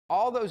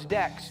all those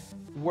decks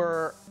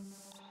were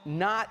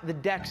not the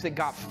decks that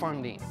got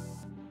funding.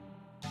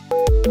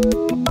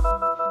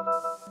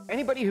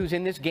 Anybody who's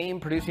in this game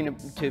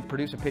to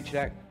produce a pitch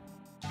deck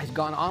has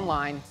gone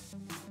online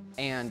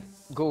and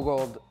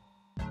Googled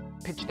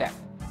pitch deck.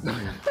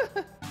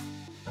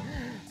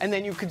 And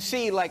then you could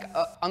see, like,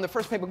 on the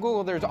first page of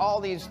Google, there's all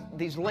these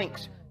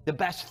links. The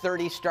best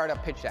 30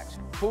 startup pitch decks.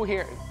 Who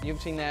here,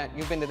 you've seen that,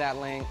 you've been to that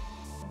link.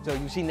 So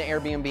you've seen the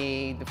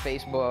Airbnb, the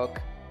Facebook,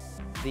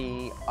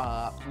 the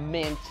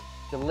Mint,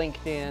 the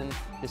LinkedIn,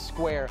 the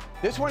Square.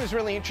 This one is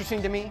really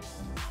interesting to me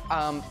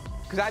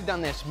because I've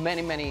done this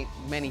many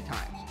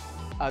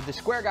times. The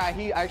Square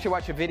guy, I actually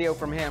watched a video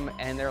from him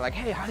and they're like,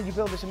 hey, how did you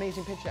build this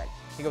amazing pitch deck?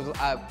 He goes,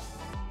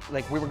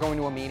 like we were going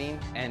to a meeting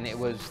and it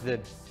was the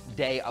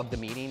day of the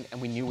meeting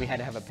and we knew we had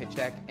to have a pitch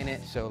deck in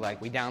it. So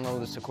like we downloaded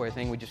the Sequoia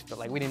thing. We just felt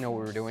like we didn't know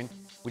what we were doing.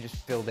 We just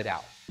filled it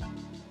out. You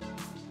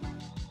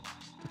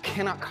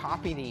cannot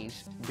copy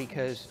these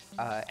because,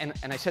 and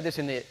I said this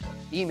in the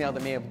email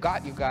that may have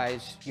got you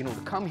guys, to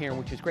come here,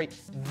 which is great.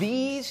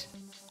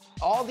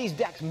 All these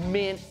decks,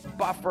 Mint,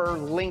 Buffer,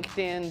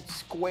 LinkedIn,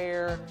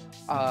 Square,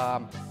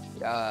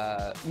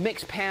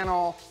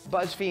 Mixpanel,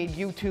 BuzzFeed,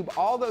 YouTube,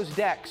 all those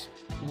decks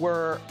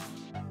were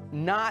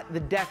not the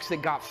decks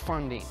that got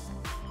funding.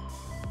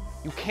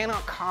 You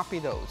cannot copy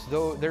those.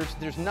 Though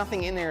there's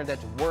nothing in there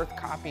that's worth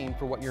copying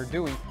for what you're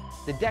doing.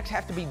 The decks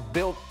have to be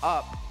built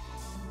up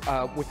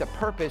with a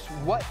purpose.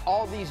 What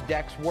all these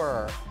decks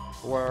were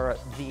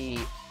the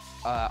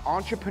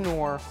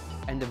entrepreneur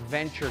and the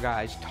venture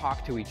guys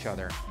talk to each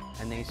other.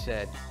 And they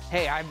said,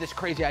 hey, I have this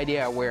crazy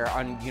idea where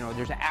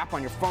there's an app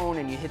on your phone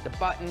and you hit the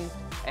button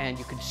and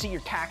you can see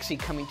your taxi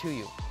coming to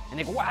you. And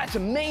they go, wow, that's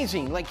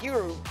amazing. Like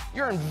you're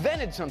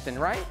invented something,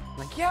 right? I'm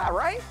like, yeah,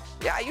 right?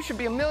 Yeah, you should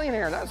be a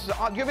millionaire. Do you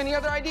have any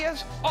other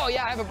ideas? Oh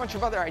yeah, I have a bunch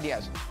of other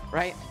ideas,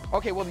 right?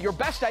 Okay, well, your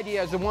best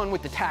idea is the one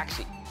with the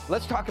taxi.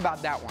 Let's talk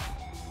about that one.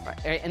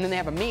 Right? And then they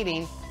have a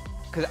meeting,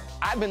 because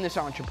I've been this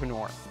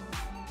entrepreneur.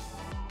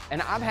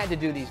 And I've had to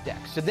do these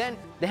decks. So then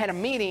they had a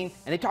meeting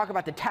and they talk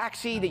about the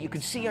taxi that you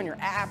could see on your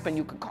app and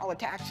you could call a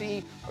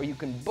taxi or you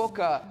can book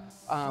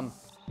an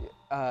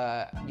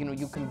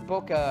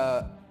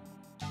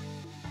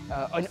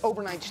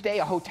overnight stay,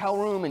 a hotel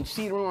room and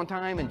seat room on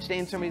time and stay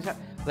in somebody's house.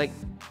 Like,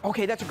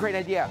 okay, that's a great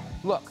idea.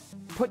 Look,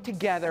 put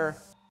together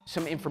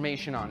some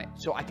information on it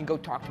so I can go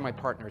talk to my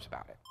partners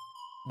about it.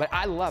 But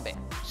I love it.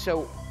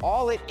 So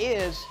all it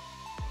is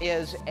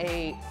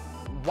a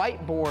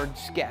whiteboard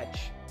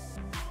sketch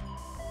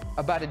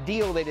about a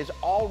deal that is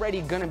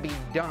already going to be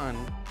done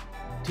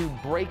to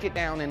break it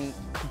down in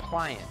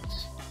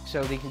compliance.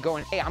 So they can go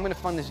and, hey, I'm going to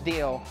fund this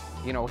deal.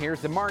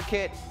 Here's the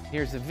market,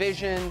 here's the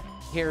vision,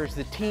 here's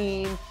the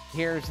team,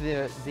 here's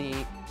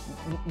the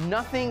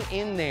nothing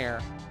in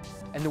there.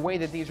 And the way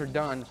that these are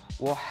done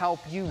will help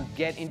you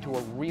get into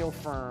a real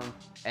firm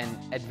and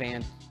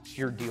advance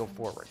your deal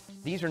forward.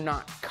 These are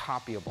not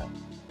copyable.